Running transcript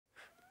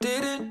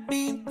Didn't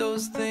mean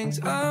those things,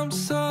 I'm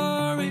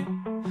sorry.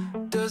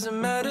 Doesn't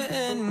matter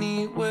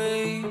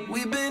anyway.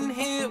 We've been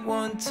here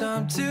one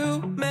time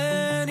too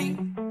many.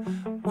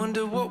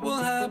 Wonder what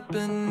will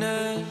happen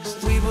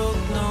next. We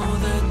both know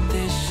that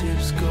this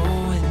ship's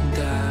going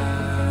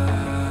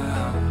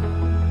down.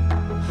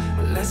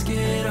 Let's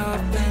get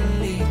off and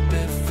leave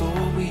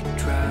before we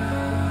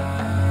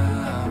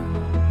drown.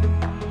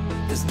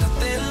 There's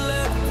nothing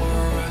left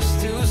for us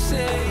to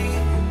say,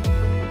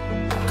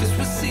 'cause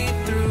we're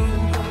see-through.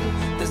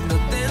 There's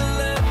nothing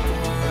left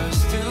for us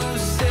to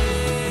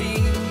say,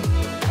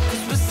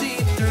 'cause we're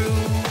see-through.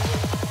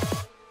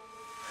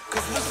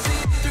 'Cause we're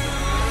see-through.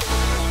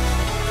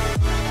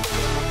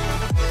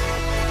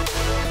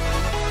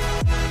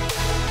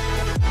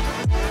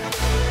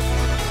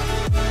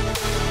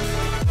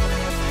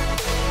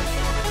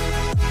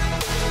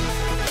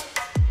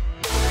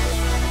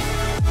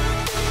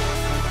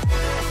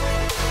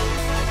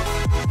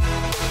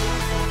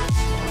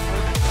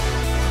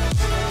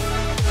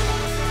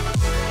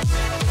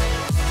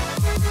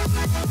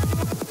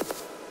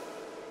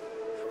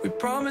 We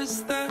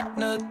promised that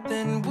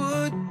nothing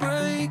would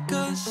break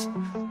us,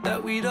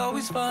 that we'd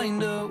always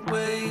find a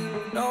way.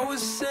 When all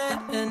was said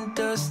and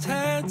dust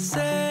had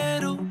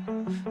settled,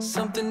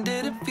 something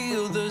didn't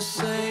feel the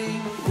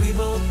same. We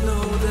both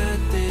know that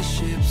this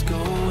ship's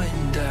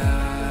going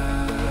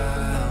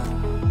down.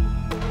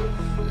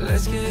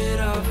 Let's get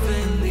off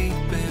and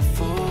leave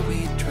before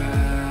we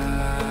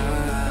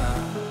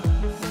drown.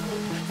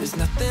 There's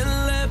nothing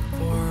left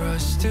for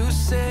us to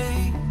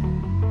say,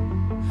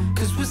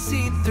 'cause we're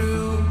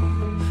see-through.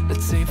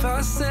 Let's save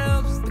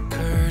ourselves the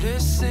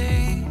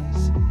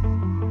courtesies,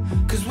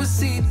 'cause we're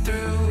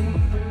see-through.